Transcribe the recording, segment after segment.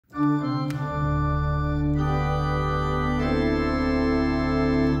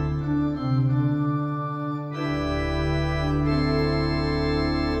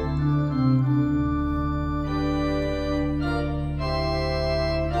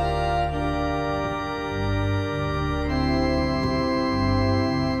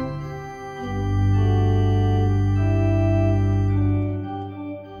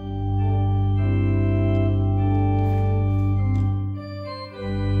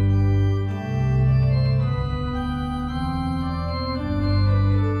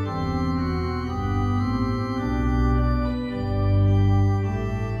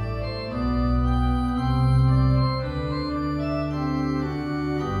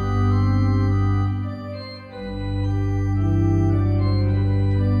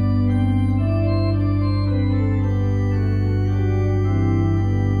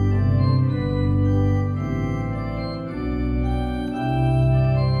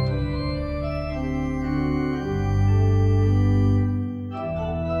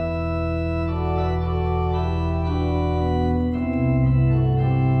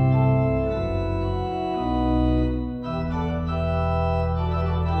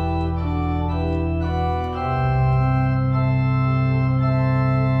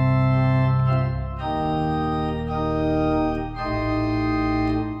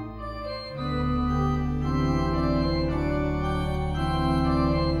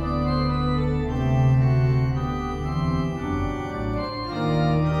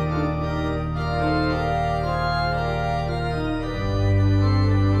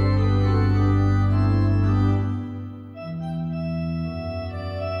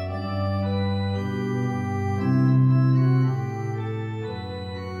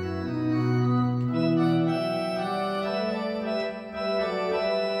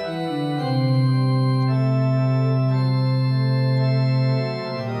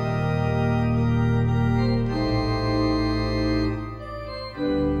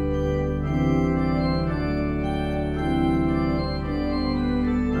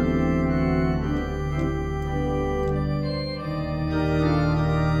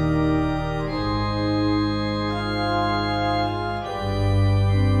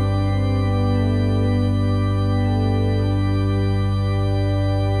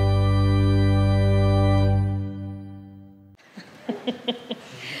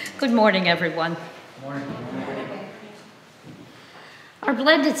Good morning, everyone. Good morning. Our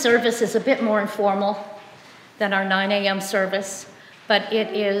blended service is a bit more informal than our 9 a.m. service, but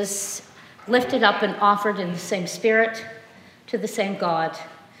it is lifted up and offered in the same spirit, to the same God,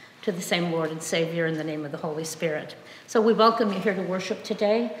 to the same Lord and Savior in the name of the Holy Spirit. So we welcome you here to worship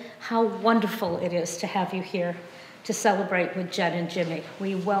today. How wonderful it is to have you here to celebrate with Jen and Jimmy.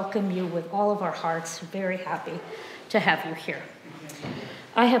 We welcome you with all of our hearts. Very happy to have you here.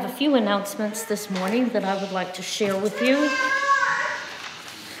 I have a few announcements this morning that I would like to share with you.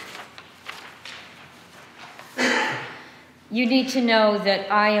 You need to know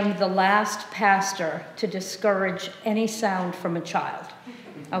that I am the last pastor to discourage any sound from a child.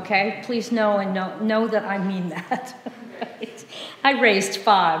 Okay? Please know and know that I mean that. I raised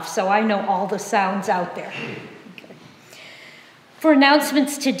 5, so I know all the sounds out there. Okay. For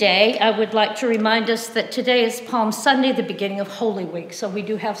announcements today, I would like to remind us that today is Palm Sunday, the beginning of Holy Week. So we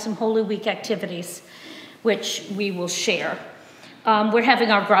do have some Holy Week activities which we will share. We're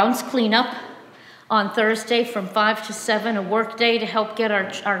having our grounds cleanup on Thursday from 5 to 7, a work day to help get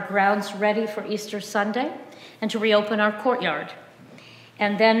our grounds ready for Easter Sunday and to reopen our courtyard.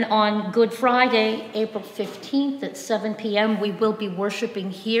 And then on Good Friday, April 15th at 7 p.m., we will be worshiping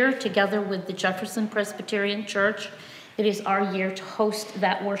here together with the Jefferson Presbyterian Church. It is our year to host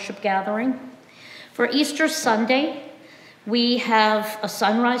that worship gathering. For Easter Sunday, we have a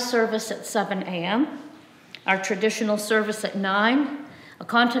sunrise service at 7 a.m., our traditional service at 9, a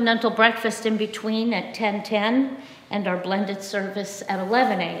continental breakfast in between at 10:10, and our blended service at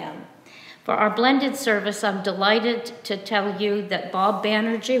 11 a.m. For our blended service, I'm delighted to tell you that Bob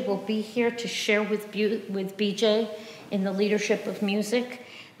Banerjee will be here to share with BJ in the leadership of music.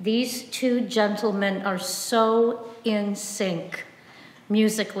 These two gentlemen are so in sync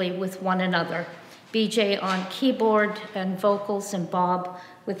musically with one another. BJ on keyboard and vocals and Bob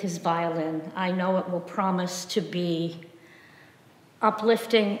with his violin. I know it will promise to be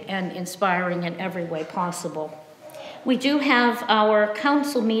uplifting and inspiring in every way possible. We do have our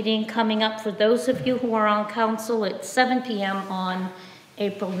council meeting coming up for those of you who are on council at 7 p.m. on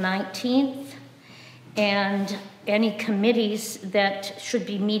April 19th. And any committees that should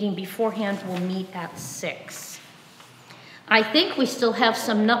be meeting beforehand will meet at 6. I think we still have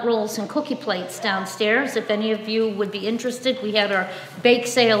some nut rolls and cookie plates downstairs. If any of you would be interested, we had our bake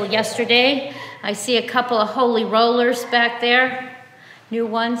sale yesterday. I see a couple of holy rollers back there. New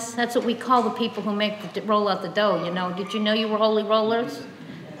ones. That's what we call the people who roll out the dough, you know. Did you know you were holy rollers?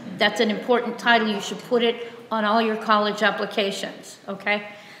 That's an important title. You should put it on all your college applications, okay?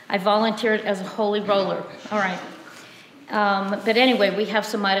 I volunteered as a holy roller. All right. But anyway, we have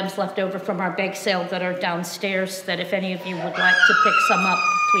some items left over from our bake sale that are downstairs that if any of you would like to pick some up,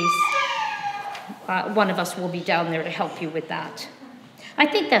 please, one of us will be down there to help you with that. I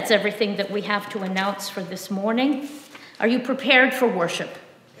think that's everything that we have to announce for this morning. Are you prepared for worship?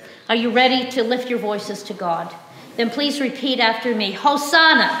 Are you ready to lift your voices to God? Then please repeat after me.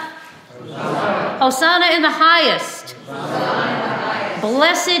 Hosanna. Hosanna, Hosanna in the highest. Hosanna in the highest.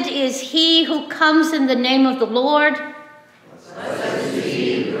 Blessed is he who comes in the name of the Lord. Blessed is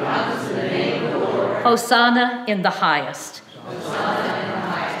he who comes in the name of the Lord. Hosanna in the highest. Hosanna in the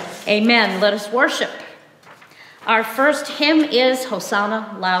highest. Amen. Let us worship. Our first hymn is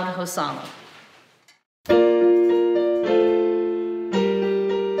Hosanna, Loud Hosanna.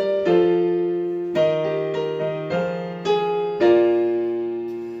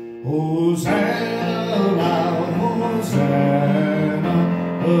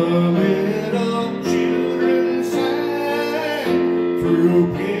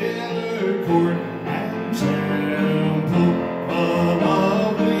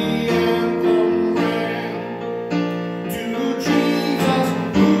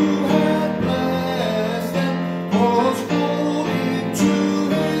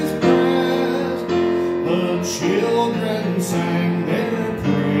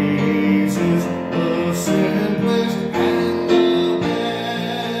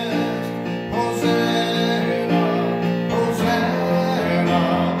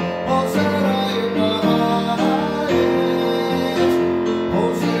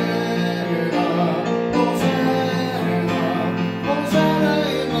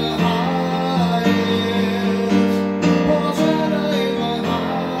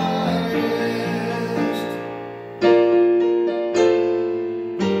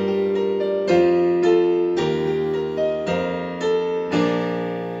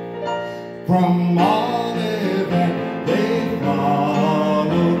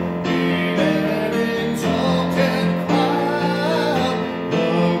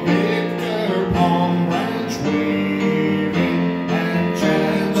 Palm branch waving and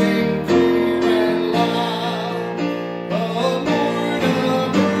chanting.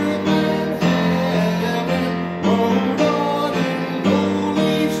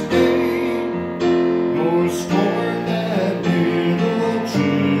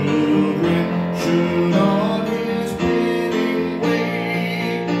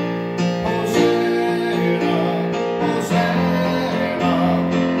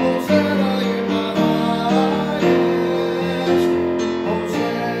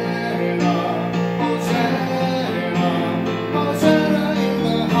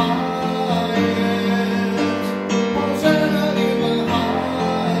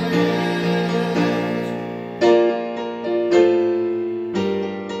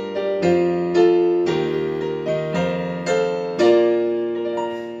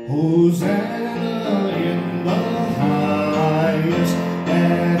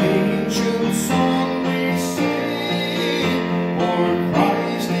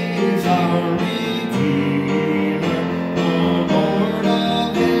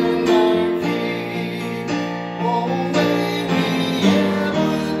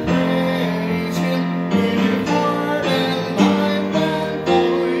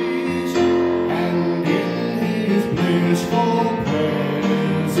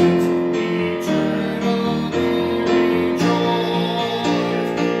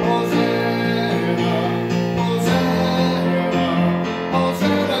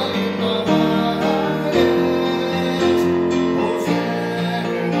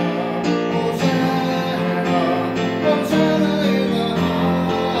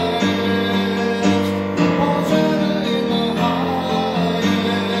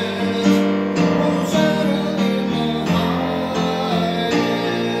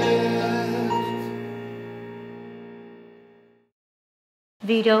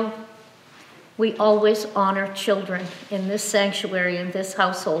 Vito, we always honor children in this sanctuary, in this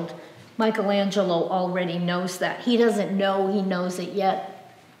household. Michelangelo already knows that. He doesn't know he knows it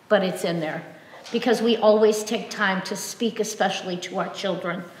yet, but it's in there. Because we always take time to speak especially to our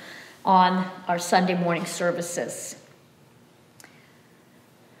children on our Sunday morning services.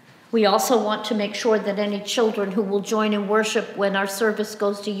 We also want to make sure that any children who will join in worship when our service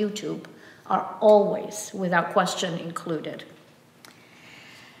goes to YouTube are always, without question, included.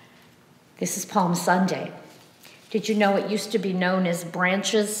 This is Palm Sunday. Did you know it used to be known as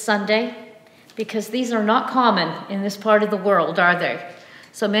Branches Sunday? Because these are not common in this part of the world, are they?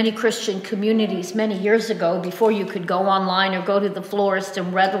 So many Christian communities many years ago, before you could go online or go to the florist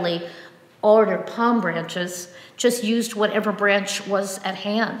and readily order palm branches, just used whatever branch was at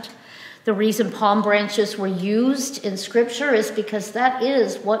hand. The reason palm branches were used in Scripture is because that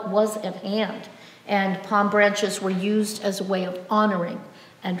is what was at hand. And palm branches were used as a way of honoring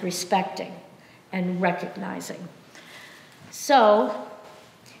and respecting and recognizing. So,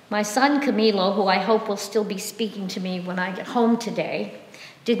 my son Camilo, who I hope will still be speaking to me when I get home today,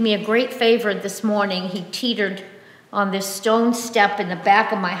 did me a great favor this morning. He teetered on this stone step in the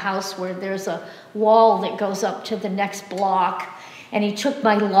back of my house where there's a wall that goes up to the next block. And he took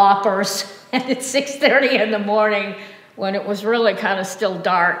my loppers, and at 6:30 in the morning, when it was really kind of still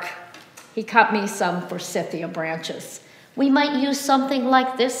dark, he cut me some forsythia branches. We might use something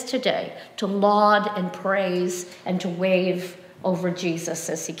like this today to laud and praise and to wave over Jesus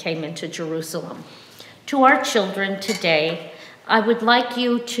as he came into Jerusalem. To our children today, I would like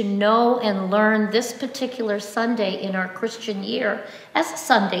you to know and learn this particular Sunday in our Christian year as a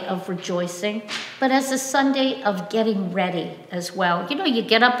Sunday of rejoicing, but as a Sunday of getting ready as well. You know, you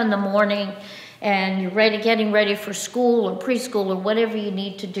get up in the morning and you're getting ready for school or preschool or whatever you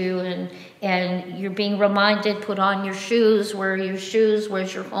need to do, and you're being reminded, put on your shoes, where are your shoes,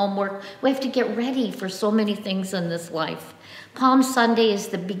 where's your homework? We have to get ready for so many things in this life. Palm Sunday is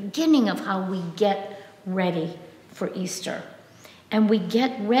the beginning of how we get ready for Easter. And we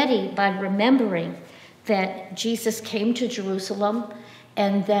get ready by remembering that Jesus came to Jerusalem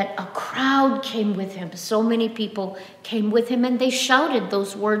and that a crowd came with him. So many people came with him, and they shouted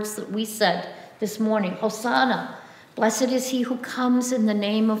those words that we said this morning. Hosanna, blessed is he who comes in the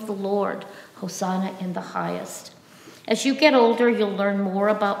name of the Lord. Hosanna in the highest. As you get older, you'll learn more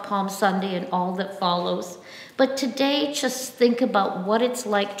about Palm Sunday and all that follows. But today, just think about what it's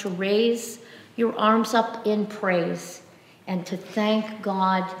like to raise your arms up in praise and to thank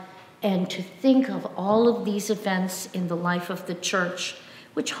God and to think of all of these events in the life of the church,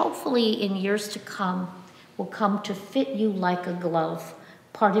 which hopefully in years to come will come to fit you like a glove,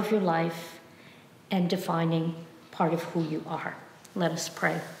 part of your life and defining part of who you are. Let us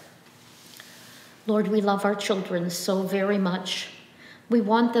pray. Lord, we love our children so very much. We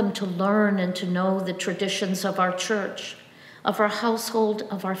want them to learn and to know the traditions of our church, of our household,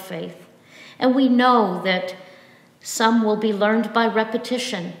 of our faith. And we know that some will be learned by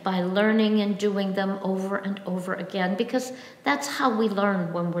repetition, by learning and doing them over and over again, because that's how we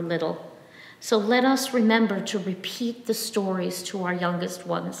learn when we're little. So let us remember to repeat the stories to our youngest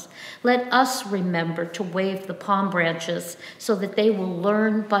ones. Let us remember to wave the palm branches so that they will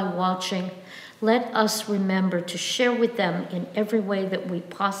learn by watching. Let us remember to share with them in every way that we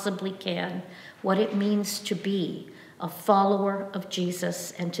possibly can what it means to be a follower of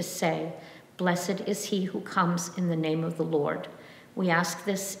Jesus and to say, blessed is he who comes in the name of the Lord. We ask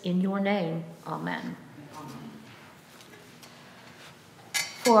this in your name. Amen.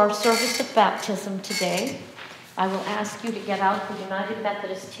 For our service of baptism today, I will ask you to get out the United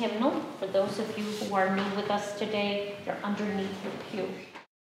Methodist hymnal. For those of you who are new with us today, they're underneath your pew.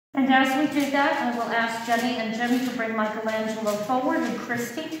 And as we do that, I will ask Jenny and Jim to bring Michelangelo forward and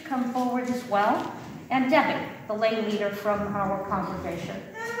Christy to come forward as well, and Debbie, the lay leader from our congregation,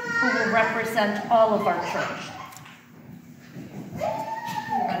 who will represent all of our church.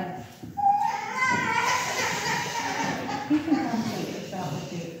 You can come to you if that would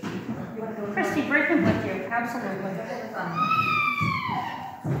be. Christy, bring him with you, absolutely.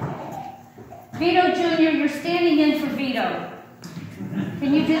 Vito Jr., you're standing in for Vito.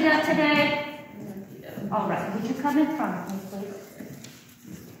 Can you do that today? All right, would you come in front of me, please?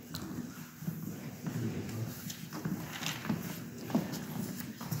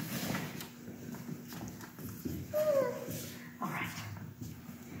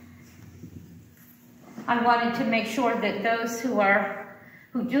 I wanted to make sure that those who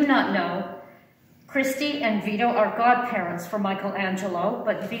do not know, Christy and Vito are godparents for Michelangelo,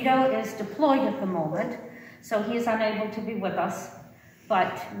 but Vito is deployed at the moment, so he is unable to be with us.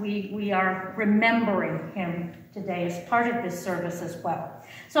 But we are remembering him today as part of this service as well.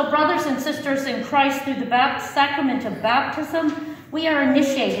 So brothers and sisters in Christ, through the sacrament of baptism, we are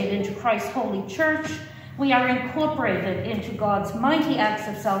initiated into Christ's holy church. We are incorporated into God's mighty acts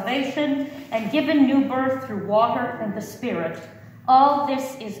of salvation and given new birth through water and the Spirit. All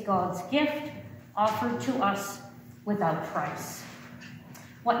this is God's gift offered to us without price.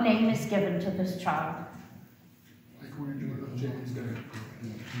 What name is given to this child?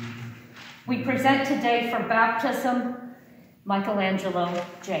 We present today for baptism Michelangelo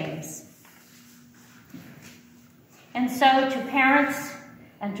James. And so to parents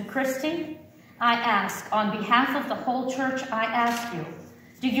and to Christy, I ask, on behalf of the whole church, I ask you,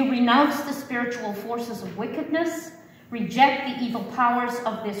 do you renounce the spiritual forces of wickedness, reject the evil powers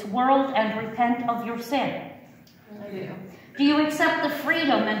of this world, and repent of your sin? I do. Do you accept the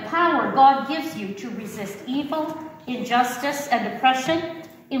freedom and power God gives you to resist evil, injustice, and oppression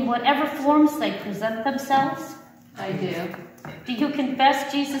in whatever forms they present themselves? I do. Do you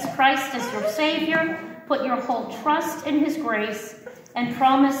confess Jesus Christ as your Savior, put your whole trust in his grace, and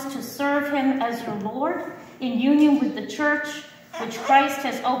promise to serve him as your Lord in union with the church, which Christ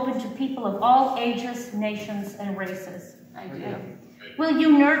has opened to people of all ages, nations, and races? I do. Will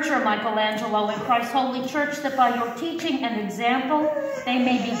you nurture Michelangelo in Christ's holy church, that by your teaching and example, they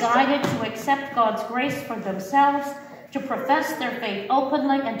may be guided to accept God's grace for themselves, to profess their faith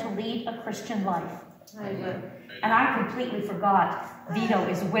openly, and to lead a Christian life? I do. And I completely forgot, Vito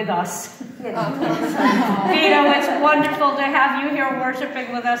is with us. Vito, it's wonderful to have you here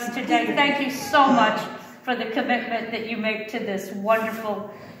worshiping with us today. Thank you so much for the commitment that you make to this wonderful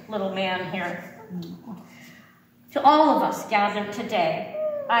little man here. To all of us gathered today,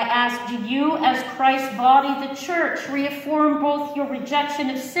 I ask, do you, as Christ's body, the church, reaffirm both your rejection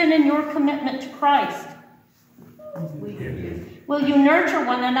of sin and your commitment to Christ? We do. Will you nurture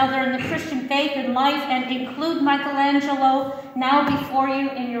one another in the Christian faith and life and include Michelangelo now before you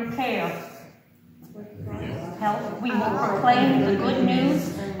in your care? We will proclaim the good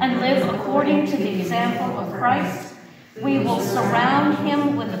news and live according to the example of Christ. We will surround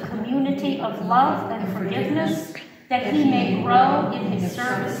him with a community of love and forgiveness, that he may grow in his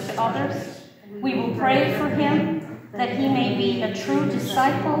service to others. We will pray for him, that he may be a true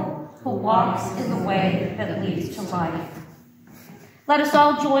disciple who walks in the way that leads to life. Let us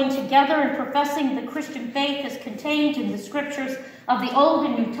all join together in professing the Christian faith as contained in the scriptures of the Old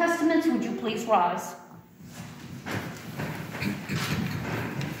and New Testaments. Would you please rise?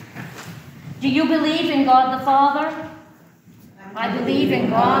 Do you believe in God the Father? I believe in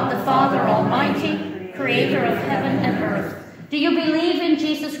God the Father Almighty, creator of heaven and earth. Do you believe in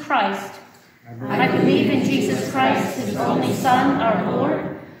Jesus Christ? I believe in Jesus Christ, his only Son, our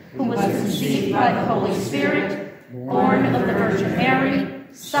Lord, who was conceived by the Holy Spirit, born of the Virgin Mary,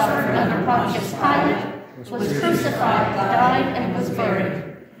 suffered under Pontius Pilate, was crucified, died, and was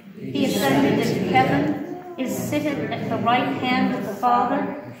buried. He ascended into heaven, is seated at the right hand of the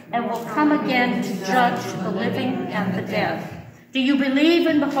Father, and will come again to judge the living and the dead. Do you believe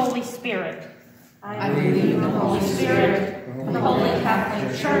in the Holy Spirit? I believe in the Holy Spirit, the Holy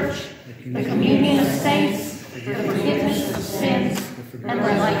Catholic Church, the communion of saints, the forgiveness of sins, and the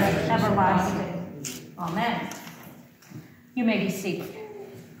life everlasting. Amen. You may be seated.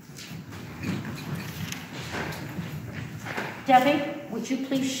 Debbie, would you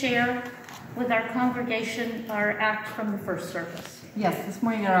please share with our congregation our act from the first service? Yes, this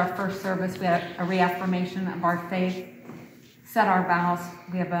morning at our first service, we had a reaffirmation of our faith, set our vows.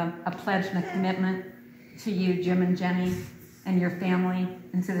 We have a pledge and a commitment to you, Jim and Jenny, and your family,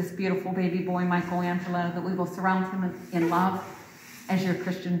 and to this beautiful baby boy, Michelangelo, that we will surround him in love as your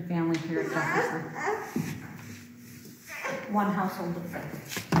Christian family here at Jefferson. One household of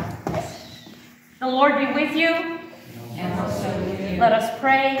faith. The Lord be with you. and also with you. Let us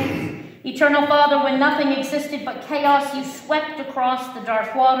pray. Eternal Father, when nothing existed but chaos, you swept across the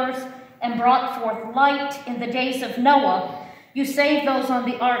dark waters and brought forth light in the days of Noah. You saved those on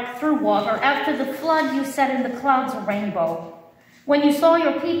the ark through water. After the flood, you set in the clouds a rainbow. When you saw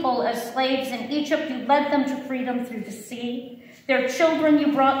your people as slaves in Egypt, you led them to freedom through the sea. Their children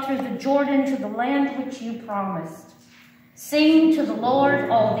you brought through the Jordan to the land which you promised. Sing to the Lord,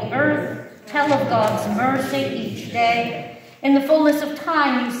 all the earth. Tell of God's mercy each day. In the fullness of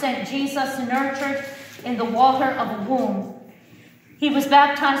time, you sent Jesus nurtured in the water of a womb. He was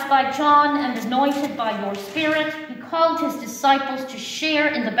baptized by John and anointed by your Spirit. He called his disciples to share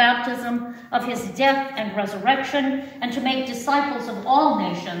in the baptism of his death and resurrection and to make disciples of all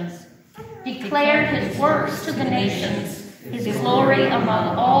nations. Declared his works to the nations, his glory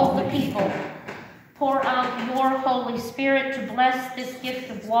among all the people. Pour out your Holy Spirit to bless this gift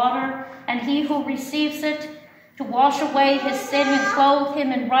of water, and he who receives it, to wash away his sin and clothe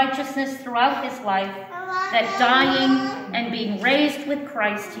him in righteousness throughout his life, that dying and being raised with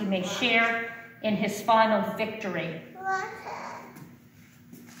Christ, he may share in his final victory.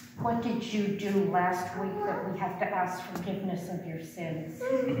 What did you do last week that we have to ask forgiveness of your sins?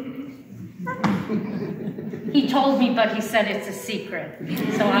 He told me, but he said it's a secret,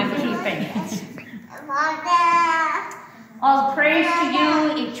 so I'm keeping it. All praise to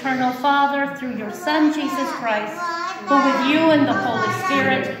you, eternal Father, through your Son, Jesus Christ, who with you and the Holy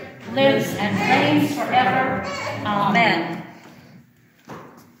Spirit lives and reigns forever. Amen.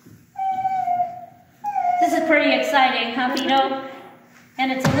 This is pretty exciting, huh, Vito?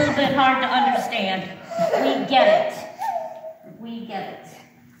 And it's a little bit hard to understand. We get it. We get it.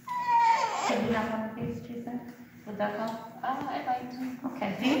 Can you have one of these, do you think? Would that help? I'd like to.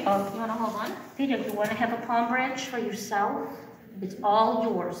 Okay, Vito, you want to hold on? Vito, you want to have a palm branch for yourself? It's all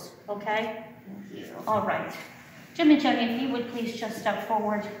yours, okay? Thank you. All right. Jim and Jenny, if you would please just step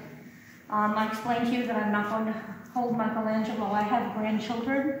forward. I explained to you that I'm not going to hold Michelangelo. I have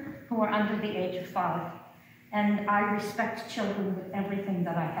grandchildren who are under the age of 5. And I respect children with everything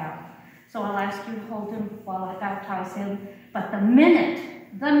that I have. So I'll ask you to hold him while I baptize him. But the minute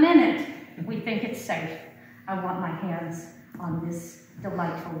we think it's safe, I want my hands on this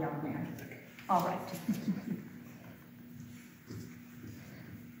delightful young man. All right.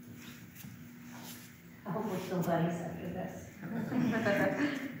 I hope we're still buddies after this.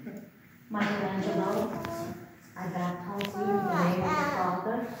 Michelangelo, I baptize you in the name of the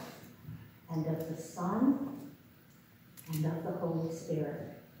Father, and of the Son, and of the Holy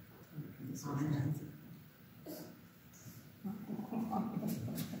Spirit. Amen.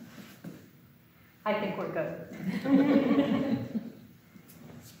 I think we're good.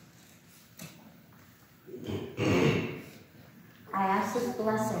 I ask this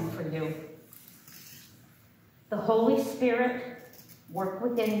blessing for you. The Holy Spirit work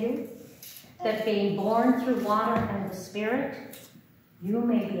within you, that being born through water and the Spirit, you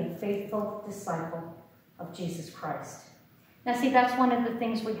may be a faithful disciple of Jesus Christ. Now see, that's one of the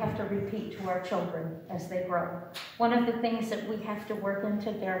things we have to repeat to our children as they grow. One of the things that we have to work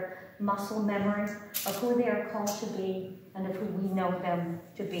into their muscle memory of who they are called to be and of who we know them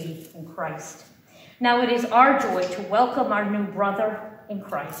to be in Christ. Now it is our joy to welcome our new brother in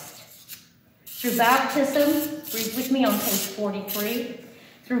Christ. Through baptism, read with me on page 43,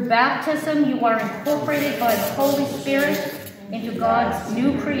 through baptism you are incorporated by the Holy Spirit into God's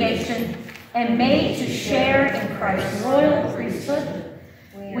new creation and made to share in Christ's royal priesthood.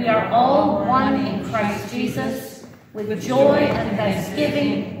 We are all one in Christ Jesus. With joy and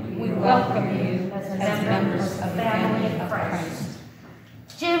thanksgiving, we welcome you as members of the family of Christ.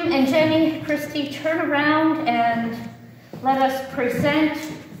 Jim and Jenny, Christy, turn around and let us present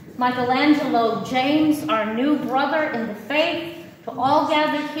Michelangelo James, our new brother in the faith, to all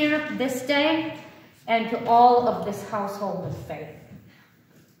gathered here this day and to all of this household of faith.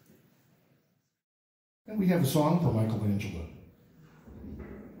 And we have a song for Michelangelo.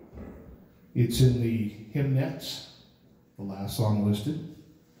 It's in the hymnettes, the last song listed.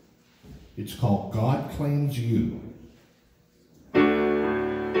 It's called God Claims You.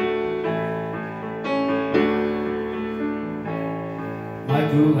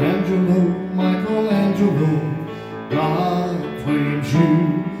 Michelangelo, Michelangelo, God claims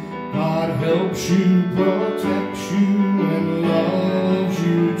you. God helps you, protects you, and loves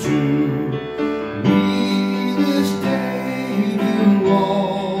you too. We this day do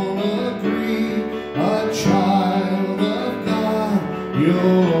all agree, a child of God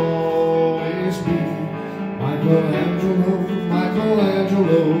you'll always be. Michelangelo,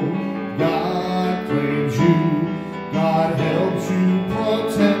 Michelangelo, God claims you. God helps you,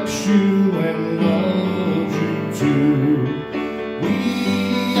 protects you, and loves you too. We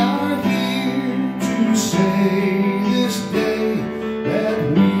are here to say this day that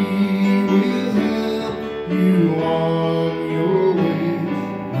we will help you on your way.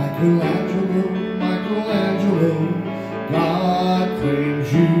 Michelangelo, Michelangelo, God claims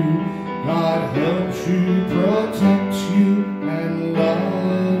you. God helps you, protects you, and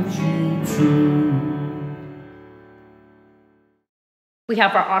loves you too. We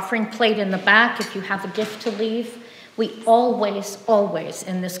have our offering plate in the back if you have a gift to leave. We always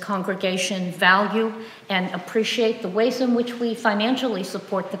in this congregation value and appreciate the ways in which we financially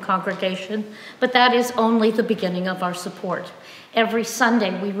support the congregation, but that is only the beginning of our support. Every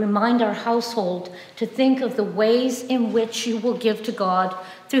Sunday, we remind our household to think of the ways in which you will give to God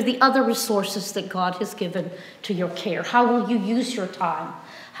through the other resources that God has given to your care. How will you use your time?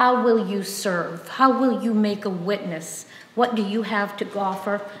 How will you serve? How will you make a witness? What do you have to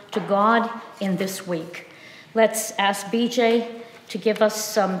offer to God in this week? Let's ask BJ to give us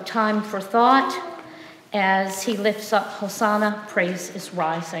some time for thought as he lifts up Hosanna, praise is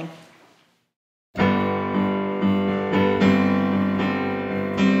rising.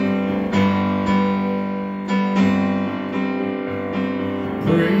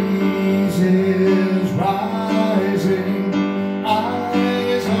 Praise is rising,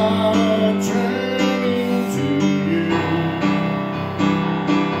 eyes are turning to you.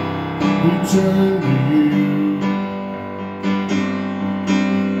 We turn to you.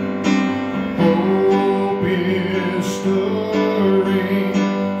 Hope is stirring,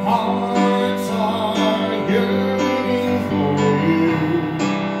 hearts are yearning for you.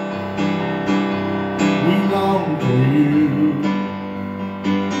 We long for you.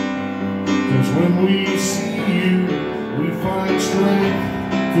 When we see you, we find strength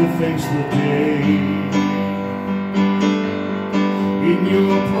to face the day. In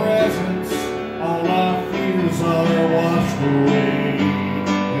your presence, all our fears are washed away.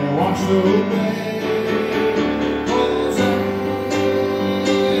 They're washed away.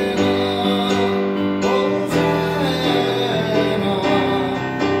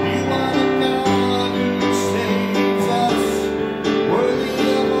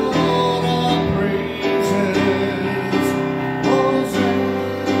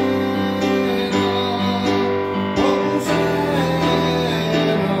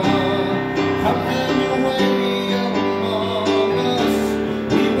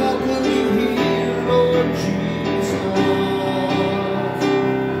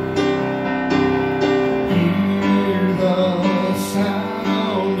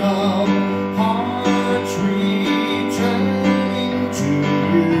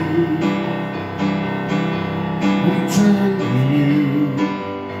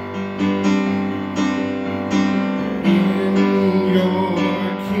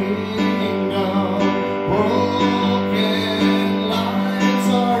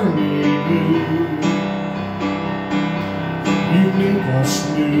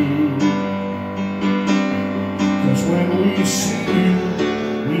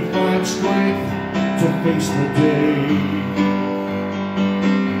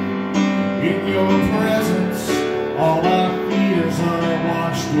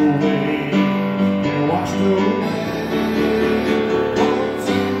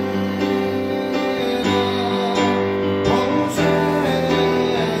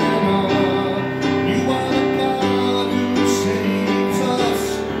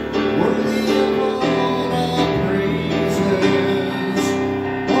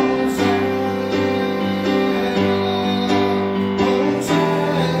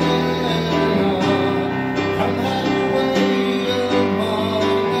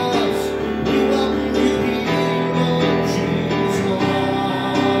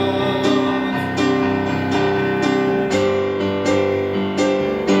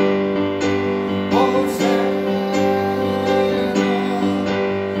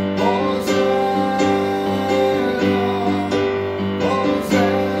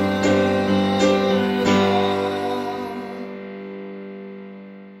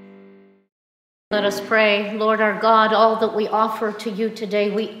 Let us pray. Lord our God, all that we offer to you today,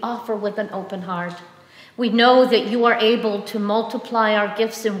 we offer with an open heart. We know that you are able to multiply our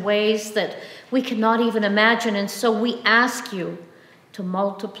gifts in ways that we cannot even imagine, and so we ask you to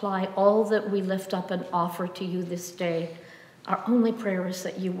multiply all that we lift up and offer to you this day. Our only prayer is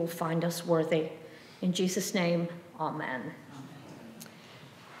that you will find us worthy. In Jesus' name, amen.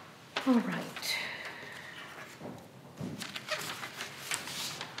 All right.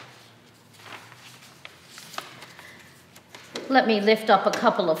 Let me lift up a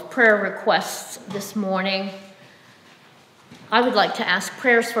couple of prayer requests this morning. I would like to ask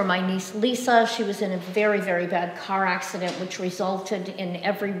prayers for my niece Lisa. She was in a very, very bad car accident which resulted in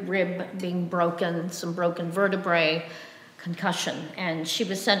every rib being broken, some broken vertebrae, concussion. And she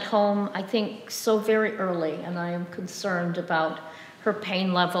was sent home, I think, so very early, and I am concerned about her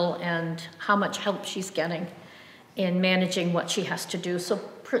pain level and how much help she's getting in managing what she has to do. So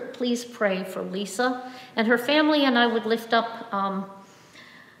please pray for Lisa and her family, and I would lift up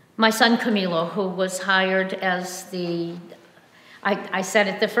my son Camilo, who was hired as I said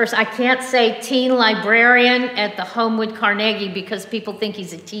it the first, I can't say teen librarian at the Homewood Carnegie because people think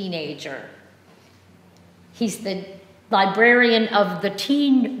he's a teenager. He's the librarian of the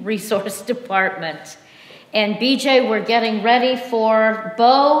teen resource department. And BJ, we're getting ready for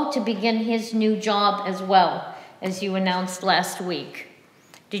Bo to begin his new job as well, as you announced last week.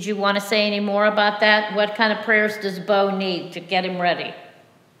 Did you want to say any more about that? What kind of prayers does Bo need to get him ready?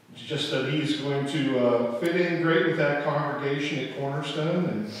 Just that he's going to fit in great with that congregation at Cornerstone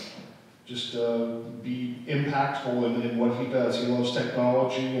and just be impactful in what he does. He loves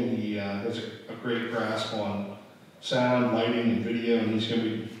technology, and he has a great grasp on sound, lighting, and video, and he's going to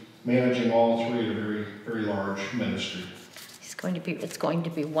be managing all three at a very, very large ministry. It's going to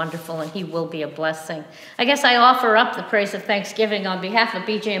be wonderful, and he will be a blessing. I guess I offer up the praise of thanksgiving on behalf of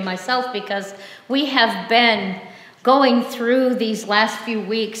BJ and myself, because we have been going through these last few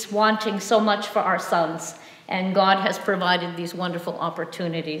weeks wanting so much for our sons, and God has provided these wonderful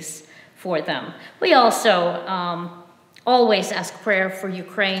opportunities for them. We also always ask prayer for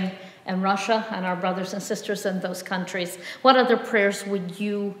Ukraine and Russia and our brothers and sisters in those countries. What other prayers would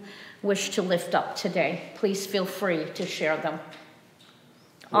you wish to lift up today? Please feel free to share them.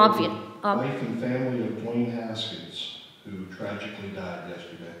 Life and family of Dwayne Haskins, who tragically died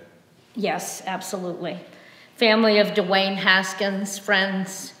yesterday. Yes, absolutely. Family of Dwayne Haskins,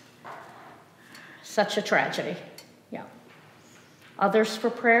 friends, such a tragedy. Yeah. Others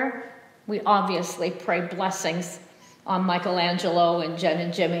for prayer? We obviously pray blessings on Michelangelo and Jen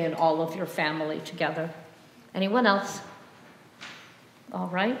and Jimmy and all of your family together. Anyone else? All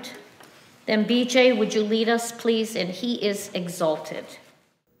right. Then BJ, would you lead us, please? And He is exalted.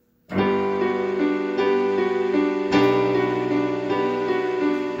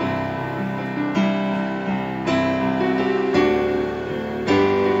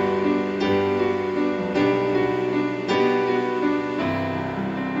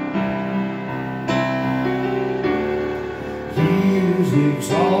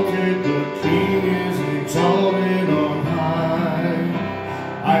 Exalted, the King is exalted on high.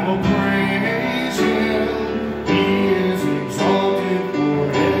 I will praise Him. He is exalted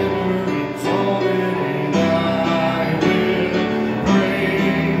forever, exalted, and I will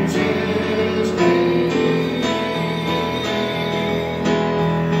praise His name.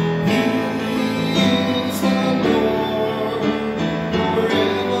 He is the Lord,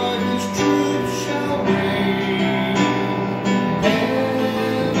 forever His truth shall reign.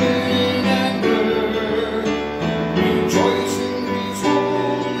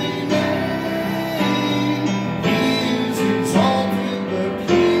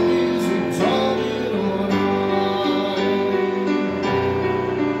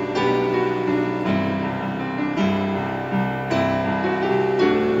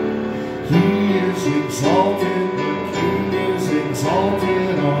 Exalted, the King is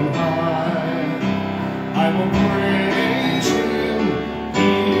exalted on high. I will praise Him. He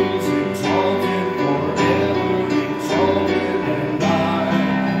is exalted forever, exalted, and I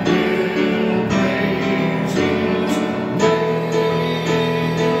will praise His name.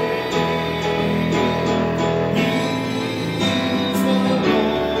 He is the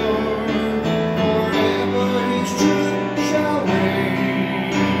Lord, forever His truth shall reign.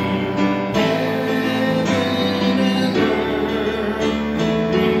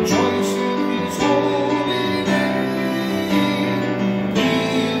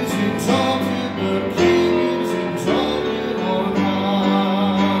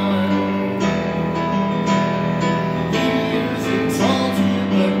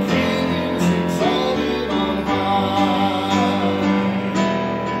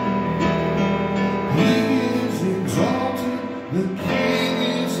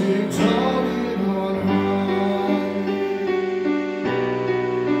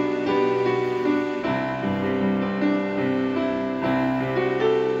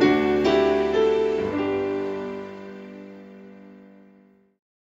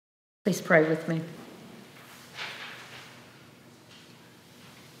 Please pray with me.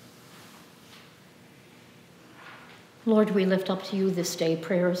 Lord, we lift up to you this day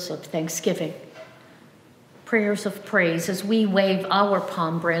prayers of thanksgiving, prayers of praise as we wave our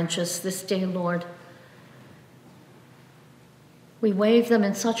palm branches this day, Lord. We wave them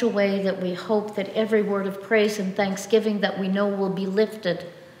in such a way that we hope that every word of praise and thanksgiving that we know will be lifted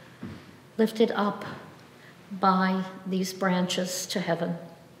up by these branches to heaven.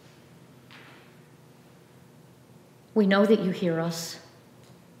 We know that you hear us.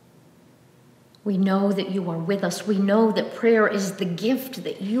 We know that you are with us. We know that prayer is the gift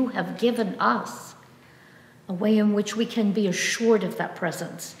that you have given us, a way in which we can be assured of that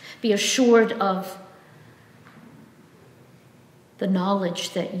presence, be assured of the knowledge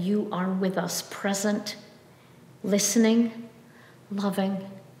that you are with us, present, listening, loving,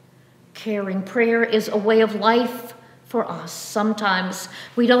 caring. Prayer is a way of life for us. Sometimes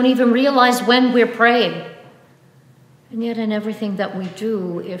we don't even realize when we're praying. And yet in everything that we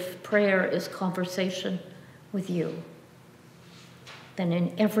do, if prayer is conversation with you, then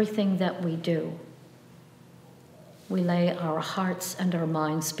in everything that we do, we lay our hearts and our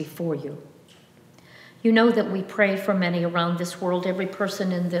minds before you. You know that we pray for many around this world. Every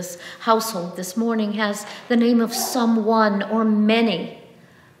person in this household this morning has the name of someone or many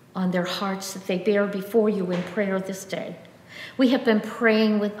on their hearts that they bear before you in prayer this day. We have been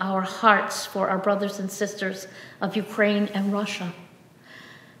praying with our hearts for our brothers and sisters of Ukraine and Russia.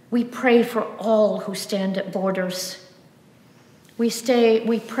 We pray for all who stand at borders. We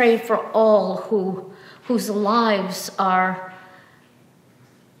pray for all whose lives are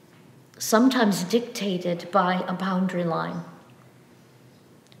sometimes dictated by a boundary line.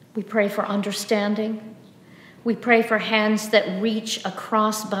 We pray for understanding. We pray for hands that reach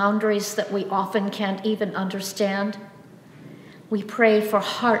across boundaries that we often can't even understand. We pray for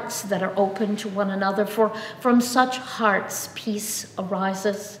hearts that are open to one another, for from such hearts peace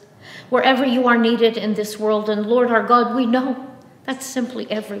arises. Wherever you are needed in this world, and Lord our God, we know that's simply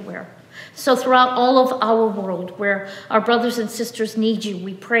everywhere. So throughout all of our world, where our brothers and sisters need you,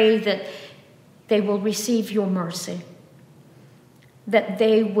 we pray that they will receive your mercy, that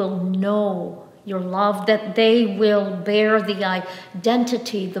they will know your love, that they will bear the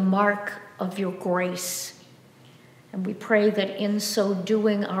identity, the mark of your grace. And we pray that in so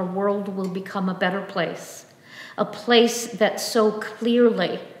doing, our world will become a better place, a place that so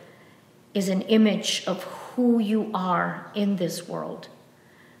clearly is an image of who you are in this world,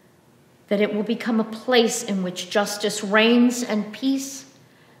 that it will become a place in which justice reigns and peace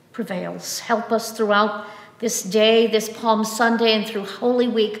prevails. Help us throughout this day, this Palm Sunday, and through Holy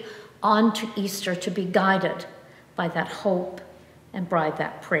Week on to Easter to be guided by that hope and by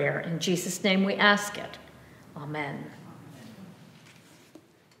that prayer. In Jesus' name we ask it. Amen.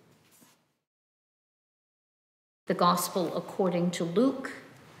 The Gospel according to Luke,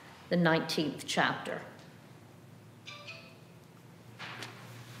 the 19th chapter.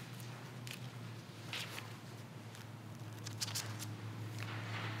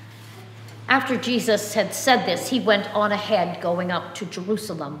 After Jesus had said this, he went on ahead, going up to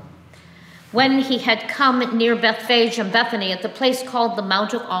Jerusalem. When he had come near Bethphage and Bethany at the place called the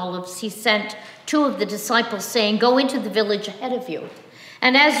Mount of Olives, he sent two of the disciples, saying, "Go into the village ahead of you,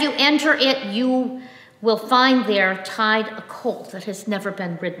 and as you enter it, you will find there tied a colt that has never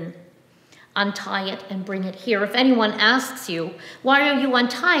been ridden. Untie it and bring it here. If anyone asks you, 'Why are you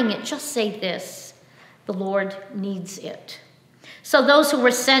untying it?' just say this, 'The Lord needs it.'" So those who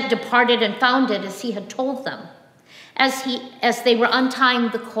were sent departed and found it as he had told them. As they were untying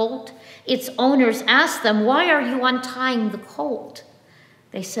the colt, its owners asked them, "Why are you untying the colt?"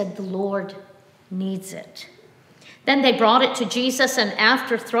 They said, "The Lord needs it." Then they brought it to Jesus, and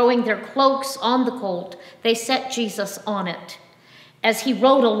after throwing their cloaks on the colt, they set Jesus on it. As he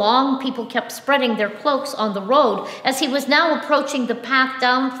rode along, people kept spreading their cloaks on the road. As he was now approaching the path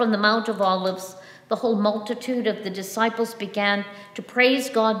down from the Mount of Olives, the whole multitude of the disciples began to praise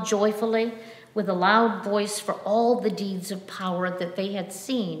God joyfully with a loud voice for all the deeds of power that they had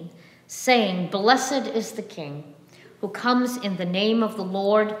seen, saying, "Blessed is the King who comes in the name of the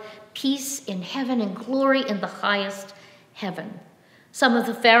Lord, peace in heaven and glory in the highest heaven." Some of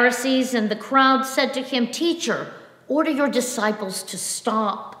the Pharisees and the crowd said to him, "Teacher, order your disciples to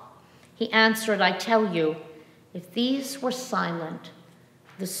stop." He answered, "I tell you, if these were silent,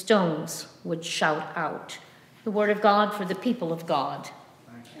 the stones would shout out." The word of God for the people of God.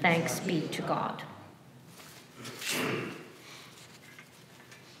 Thanks be to God.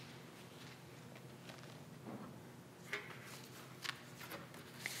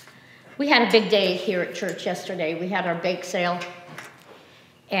 We had a big day here at church yesterday. We had our bake sale,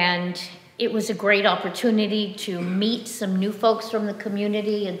 and it was a great opportunity to meet some new folks from the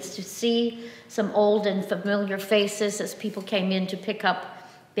community and to see some old and familiar faces as people came in to pick up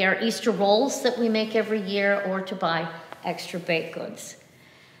their Easter rolls that we make every year or to buy extra baked goods.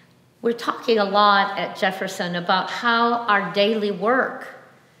 We're talking a lot at Jefferson about how our daily work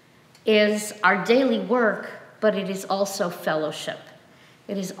is our daily work, but it is also fellowship.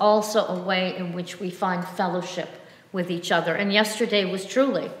 It is also a way in which we find fellowship with each other. And yesterday was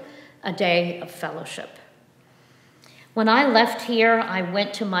truly a day of fellowship. When I left here, I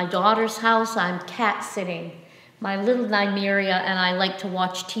went to my daughter's house. I'm cat sitting my little Nymeria, and I like to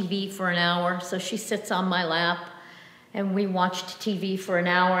watch TV for an hour. So she sits on my lap, and we watched TV for an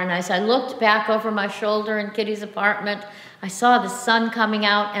hour. And as I looked back over my shoulder in Kitty's apartment, I saw the sun coming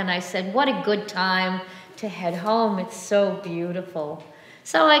out, and I said, what a good time to head home. It's so beautiful.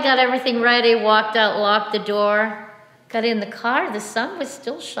 So I got everything ready, walked out, locked the door, got in the car. The sun was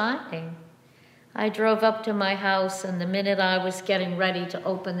still shining. I drove up to my house, and the minute I was getting ready to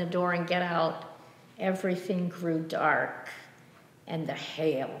open the door and get out, everything grew dark, and the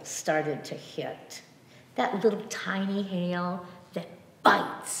hail started to hit. That little tiny hail that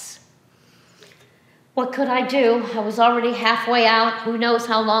bites. What could I do? I was already halfway out. Who knows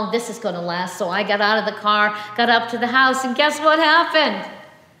how long this is going to last? So I got out of the car, got up to the house, and guess what happened?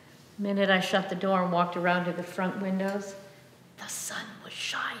 The minute I shut the door and walked around to the front windows, the sun was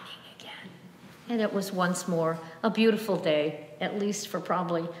shining again. And it was once more a beautiful day, at least for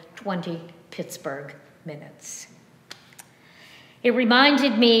probably 20 Pittsburgh minutes. It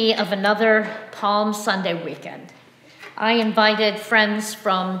reminded me of another Palm Sunday weekend. I invited friends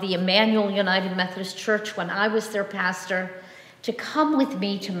from the Emmanuel United Methodist Church when I was their pastor to come with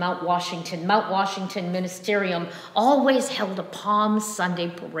me to Mount Washington. Mount Washington Ministerium always held a Palm Sunday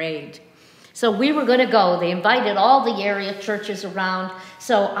parade. So we were going to go. They invited all the area churches around.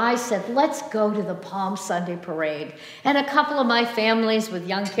 So I said, let's go to the Palm Sunday parade. And a couple of my families with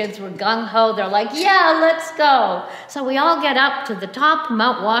young kids were gung-ho. They're like, yeah, let's go. So we all get up to the top of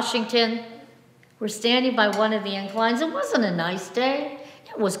Mount Washington. We're standing by one of the inclines. It wasn't a nice day.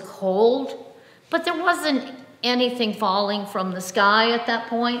 It was cold, but there wasn't anything falling from the sky at that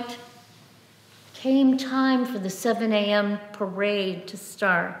point. Came time for the 7 a.m. parade to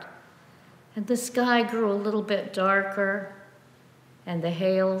start, and the sky grew a little bit darker, and the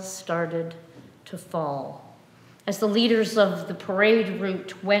hail started to fall. As the leaders of the parade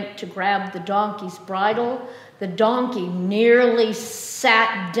route went to grab the donkey's bridle, the donkey nearly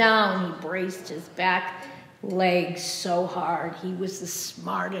sat down. He braced his back legs so hard. He was the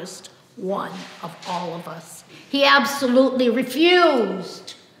smartest one of all of us. He absolutely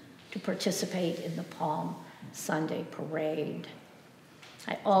refused to participate in the Palm Sunday parade.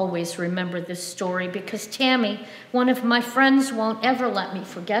 I always remember this story because Tammy, one of my friends, won't ever let me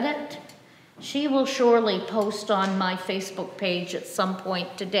forget it. She will surely post on my Facebook page at some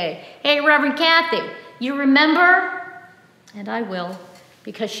point today, "Hey, Reverend Kathy, you remember?" And I will,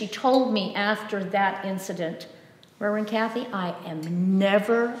 because she told me after that incident, "Reverend Kathy, I am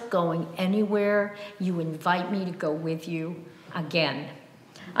never going anywhere you invite me to go with you again."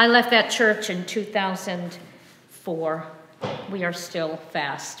 I left that church in 2004. We are still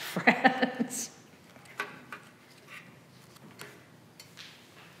fast friends.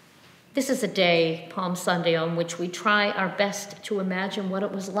 This is a day, Palm Sunday, on which we try our best to imagine what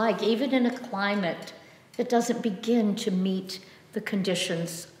it was like, even in a climate that doesn't begin to meet the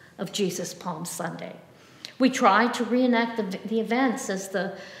conditions of Jesus' Palm Sunday. We try to reenact the events as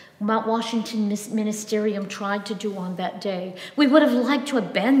the Mount Washington Ministerium tried to do on that day. We would have liked to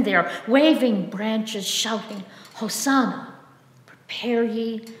have been there, waving branches, shouting, "Hosanna, prepare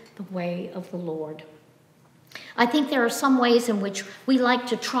ye the way of the Lord." I think there are some ways in which we like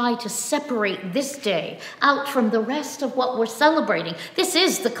to try to separate this day out from the rest of what we're celebrating. This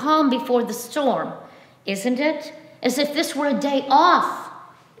is the calm before the storm, isn't it? As if this were a day off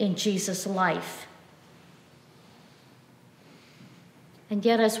in Jesus' life. And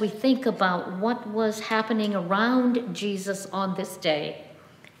yet, as we think about what was happening around Jesus on this day,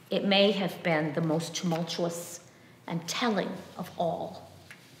 it may have been the most tumultuous and telling of all.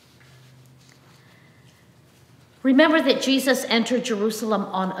 Remember that Jesus entered Jerusalem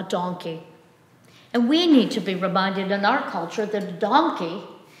on a donkey. And we need to be reminded in our culture that a donkey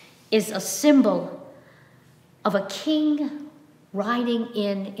is a symbol of a king riding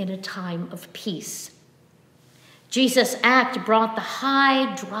in a time of peace. Jesus' act brought the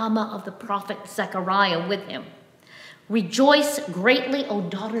high drama of the prophet Zechariah with him. "Rejoice greatly, O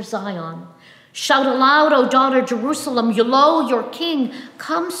daughter Zion. Shout aloud, O daughter Jerusalem. Lo, your king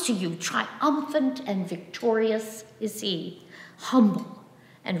comes to you. Triumphant and victorious is he, humble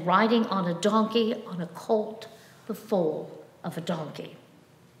and riding on a donkey, on a colt, the foal of a donkey."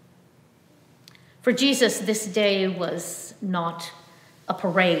 For Jesus, this day was not a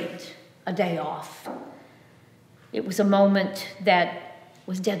parade, a day off. It was a moment that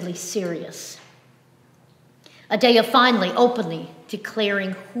was deadly serious. A day of finally, openly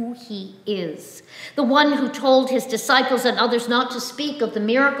declaring who he is. The one who told his disciples and others not to speak of the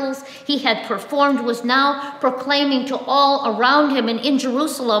miracles he had performed was now proclaiming to all around him and in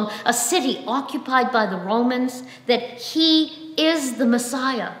Jerusalem, a city occupied by the Romans, that he is the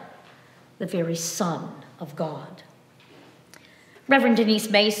Messiah, the very Son of God. Reverend Denise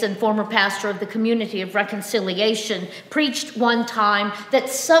Mason, former pastor of the Community of Reconciliation, preached one time that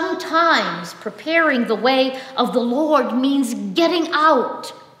sometimes preparing the way of the Lord means getting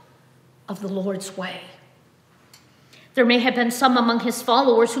out of the Lord's way. There may have been some among his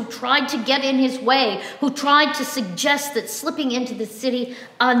followers who tried to get in his way, who tried to suggest that slipping into the city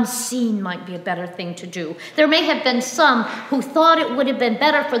unseen might be a better thing to do. There may have been some who thought it would have been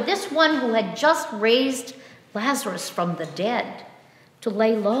better for this one who had just raised Lazarus from the dead to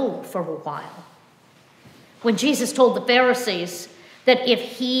lay low for a while. When Jesus told the Pharisees that if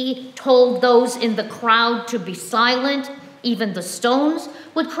he told those in the crowd to be silent, even the stones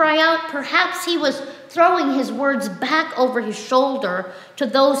would cry out? Perhaps he was throwing his words back over his shoulder to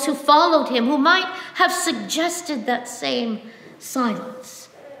those who followed him, who might have suggested that same silence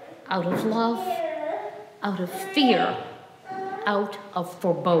out of love, out of fear, out of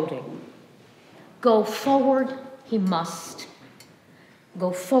foreboding. Go forward, he must.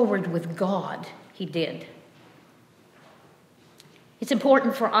 Go forward with God, he did. It's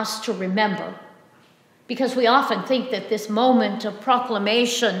important for us to remember, because we often think that this moment of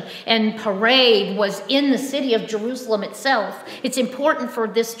proclamation and parade was in the city of Jerusalem itself. It's important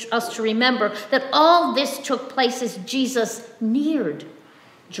for us to remember that all this took place as Jesus neared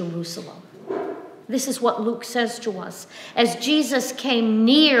Jerusalem. This is what Luke says to us. As Jesus came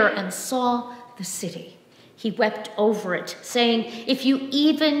near and saw the city, he wept over it, saying,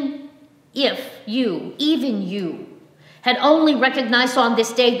 even you, had only recognized on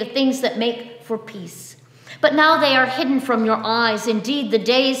this day the things that make for peace. But now they are hidden from your eyes. Indeed, the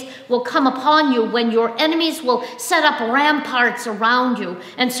days will come upon you when your enemies will set up ramparts around you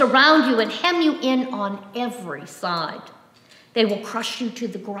and surround you and hem you in on every side. They will crush you to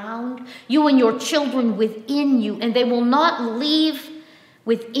the ground, you and your children within you, and they will not leave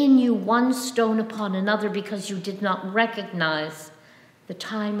within you one stone upon another, because you did not recognize the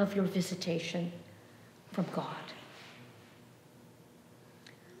time of your visitation from God.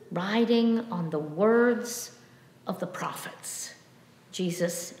 Riding on the words of the prophets,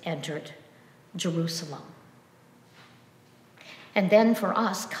 Jesus entered Jerusalem. And then for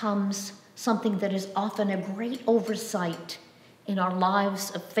us comes something that is often a great oversight in our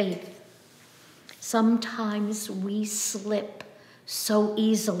lives of faith. Sometimes we slip so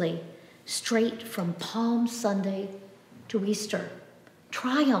easily straight from Palm Sunday to Easter,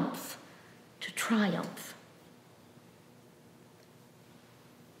 triumph to triumph.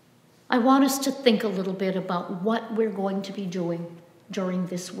 I want us to think a little bit about what we're going to be doing during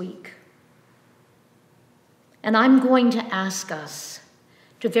this week. And I'm going to ask us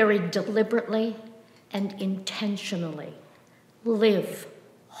to very deliberately and intentionally live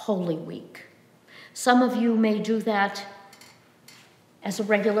Holy Week. Some of you may do that as a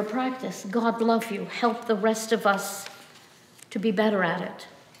regular practice. God love you. Help the rest of us to be better at it.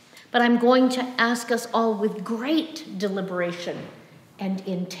 But I'm going to ask us all with great deliberation and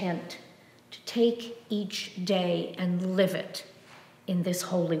intent to take each day and live it in this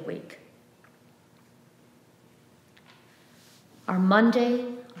Holy Week. Our Monday,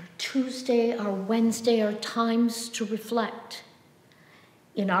 our Tuesday, our Wednesday are times to reflect.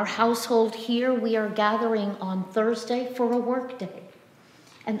 In our household here, we are gathering on Thursday for a work day.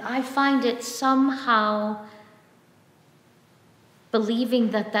 And I find it somehow believing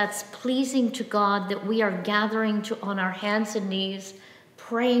that that's pleasing to God, that we are gathering on our hands and knees,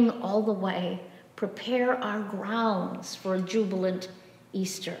 praying all the way, prepare our grounds for a jubilant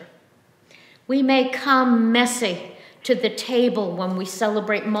Easter. We may come messy to the table when we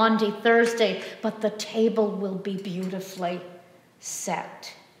celebrate Maundy Thursday, but the table will be beautifully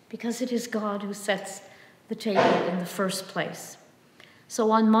set, because it is God who sets the table in the first place.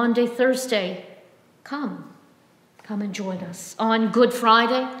 So on Maundy Thursday, come and join us. On Good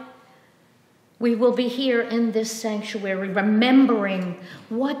Friday, we will be here in this sanctuary remembering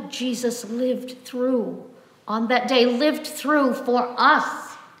what Jesus lived through on that day, lived through for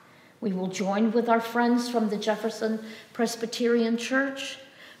us. We will join with our friends from the Jefferson Presbyterian Church.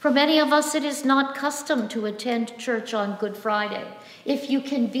 For many of us, it is not custom to attend church on Good Friday. If you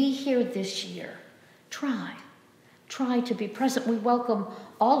can be here this year, try to be present. We welcome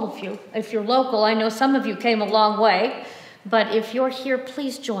all of you. If you're local, I know some of you came a long way, but if you're here,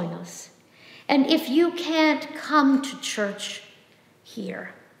 please join us. And if you can't come to church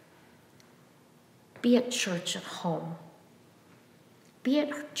here, be at church at home. Be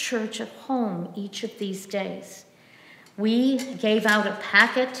at church at home each of these days. We gave out a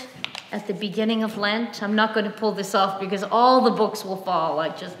packet at the beginning of Lent. I'm not going to pull this off because all the books will fall. I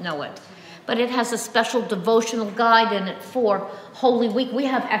just know it. But it has a special devotional guide in it for Holy Week. We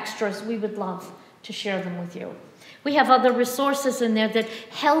have extras. We would love to share them with you. We have other resources in there that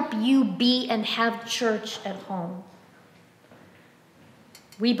help you be and have church at home.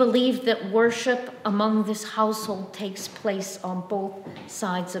 We believe that worship among this household takes place on both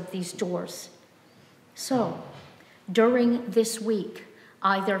sides of these doors. So, during this week,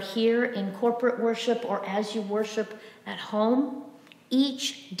 either here in corporate worship or as you worship at home,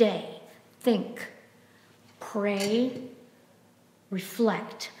 each day, think, pray,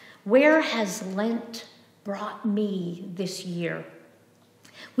 reflect. Where has Lent brought me this year?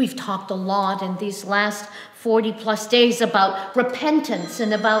 We've talked a lot in these last 40 plus days about repentance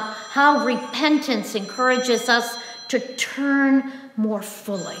and about how repentance encourages us to turn more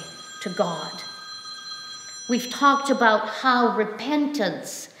fully to God. We've talked about how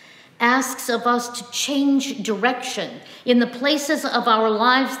repentance asks of us to change direction in the places of our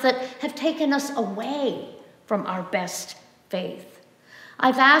lives that have taken us away from our best faith.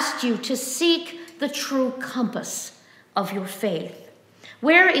 I've asked you to seek the true compass of your faith.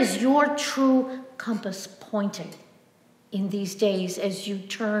 Where is your true compass pointing in these days as you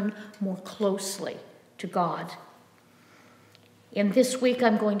turn more closely to God? In this week,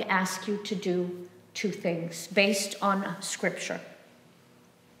 I'm going to ask you to do two things based on Scripture.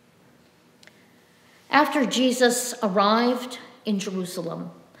 After Jesus arrived in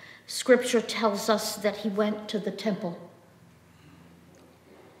Jerusalem, Scripture tells us that he went to the temple.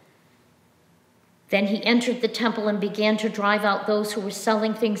 Then he entered the temple and began to drive out those who were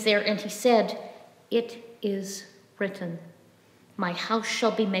selling things there, and he said, "It is written, my house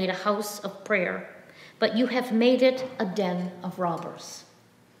shall be made a house of prayer, but you have made it a den of robbers."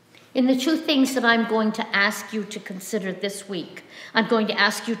 In the two things that I'm going to ask you to consider this week, I'm going to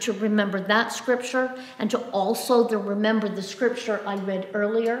ask you to remember that scripture and to also remember the scripture I read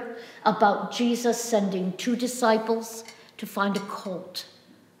earlier about Jesus sending 2 disciples to find a colt.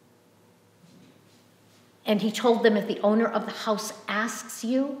 And he told them, if the owner of the house asks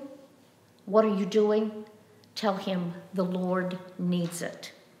you, "What are you doing?" tell him the Lord needs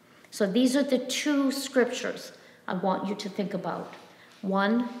it. So these are the 2 scriptures I want you to think about.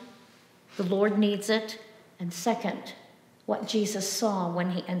 1, the Lord needs it. And 2nd, what Jesus saw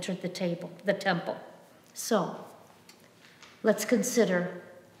when he entered the temple. So, let's consider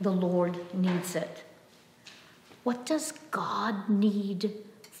the Lord needs it. What does God need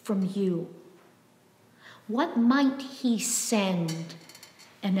from you? What might he send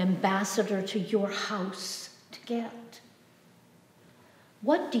an ambassador to your house to get?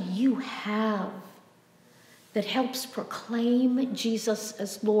 What do you have that helps proclaim Jesus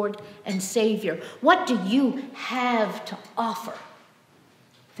as Lord and Savior? What do you have to offer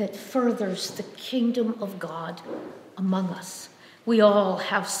that furthers the kingdom of God among us? We all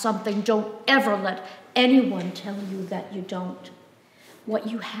have something. Don't ever let anyone tell you that you don't. What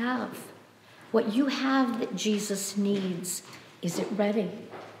you have that Jesus needs, is it ready?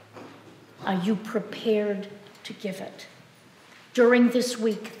 Are you prepared to give it? During this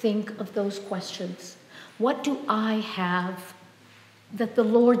week, think of those questions. What do I have that the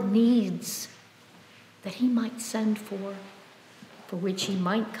Lord needs, that he might send for which he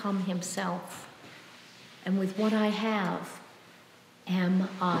might come himself? And with what I have, am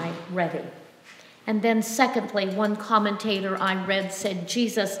I ready? And then secondly, one commentator I read said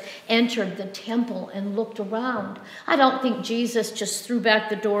Jesus entered the temple and looked around. I don't think Jesus just threw back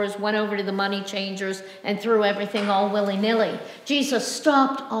the doors, went over to the money changers, and threw everything all willy-nilly. Jesus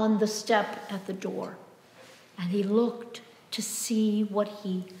stopped on the step at the door, and he looked to see what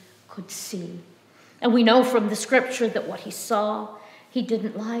he could see. And we know from the scripture that what he saw, he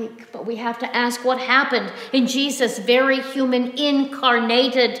didn't like. But we have to ask what happened in Jesus' very human,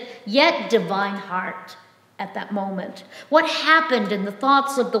 incarnated, yet divine heart at that moment. What happened in the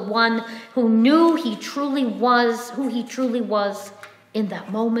thoughts of the one who knew who he truly was in that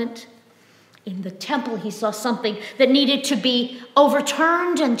moment? In the temple, he saw something that needed to be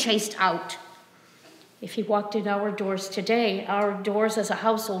overturned and chased out. If he walked in our doors today, our doors as a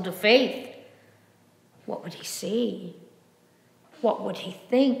household of faith, what would he see? What would he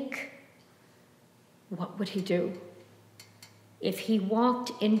think? What would he do? If he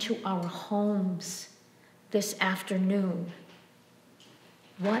walked into our homes this afternoon,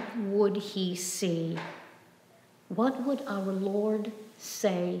 what would he see? What would our Lord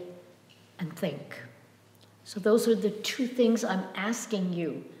say and think? So those are the 2 things I'm asking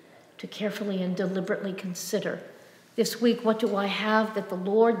you to carefully and deliberately consider. This week, what do I have that the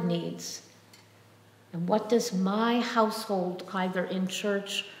Lord needs? And what does my household, either in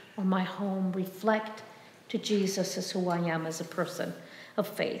church or my home, reflect to Jesus as who I am as a person of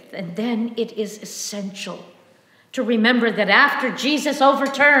faith? And then it is essential to remember that after Jesus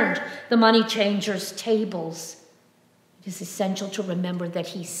overturned the money changers' tables, it is essential to remember that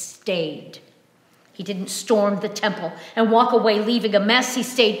he stayed. He didn't storm the temple and walk away leaving a mess. He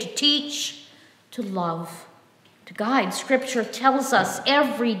stayed to teach, to love, to guide. Scripture tells us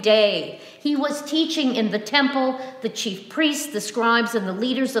every day he was teaching in the temple. The chief priests, the scribes, and the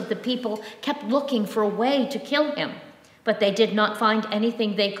leaders of the people kept looking for a way to kill him, but they did not find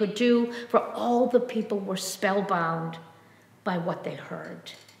anything they could do, for all the people were spellbound by what they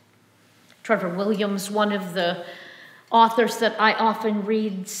heard. Trevor Williams, one of the authors that I often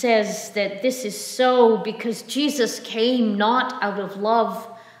read says that this is so because Jesus came not out of love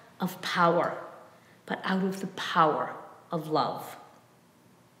of power, but out of the power of love.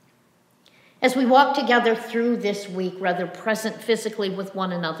 As we walk together through this week, whether present physically with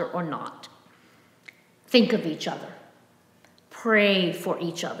one another or not, think of each other. Pray for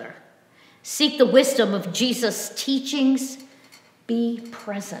each other. Seek the wisdom of Jesus' teachings. Be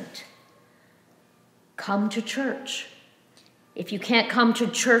present. Come to church. If you can't come to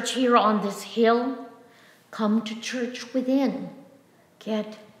church here on this hill, come to church within.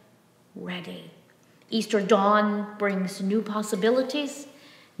 Get ready. Easter dawn brings new possibilities,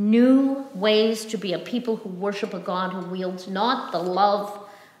 new ways to be a people who worship a God who wields not the love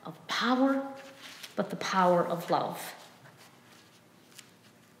of power, but the power of love.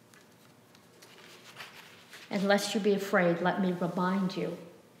 And lest you be afraid, let me remind you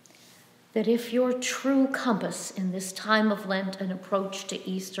that if your true compass in this time of Lent and approach to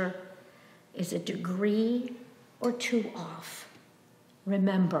Easter is a degree or two off,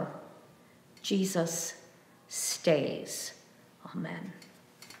 remember, Jesus stays. Amen.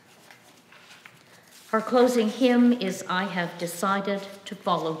 Our closing hymn is I Have Decided to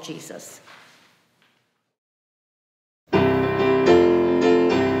Follow Jesus.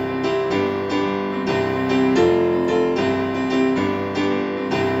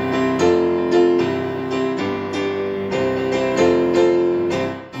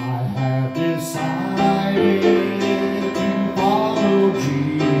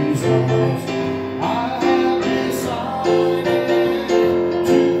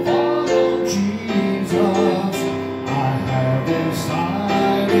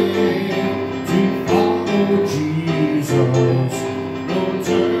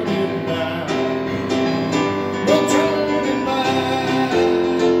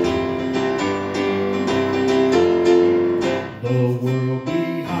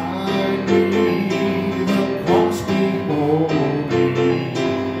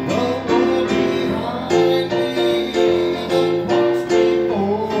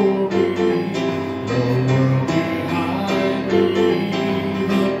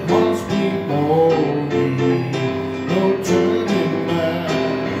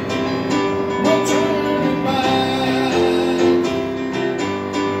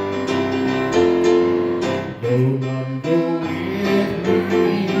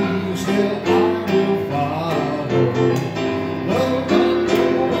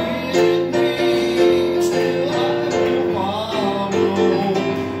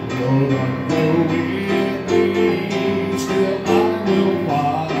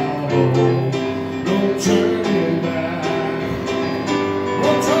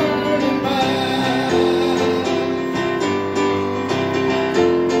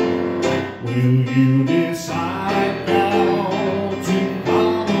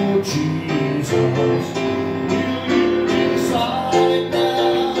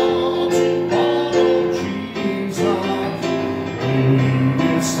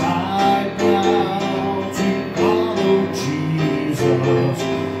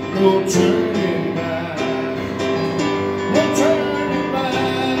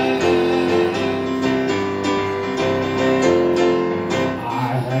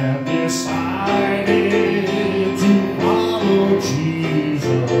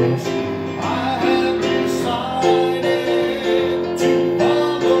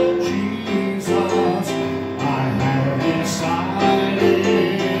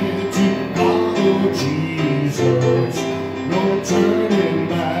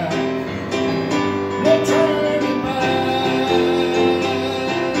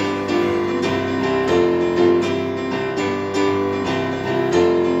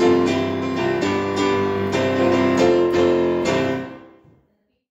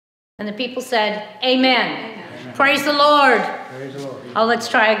 And the people said, Amen. Amen. Praise the Lord. Praise the Lord. Oh, let's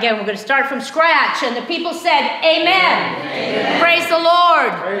try again. We're going to start from scratch. And the people said, Amen. Amen. Praise the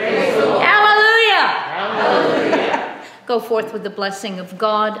Lord. Praise the Lord. Hallelujah. Hallelujah. Go forth with the blessing of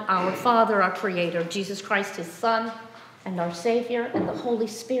God, our Father, our Creator, Jesus Christ, his Son, and our Savior, and the Holy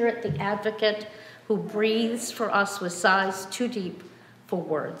Spirit, the Advocate, who breathes for us with sighs too deep for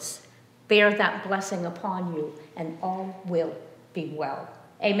words. Bear that blessing upon you, and all will be well.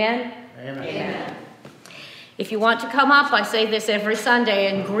 Amen? Amen. Amen. If you want to come up, I say this every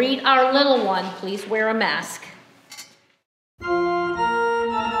Sunday, and greet our little one, please wear a mask.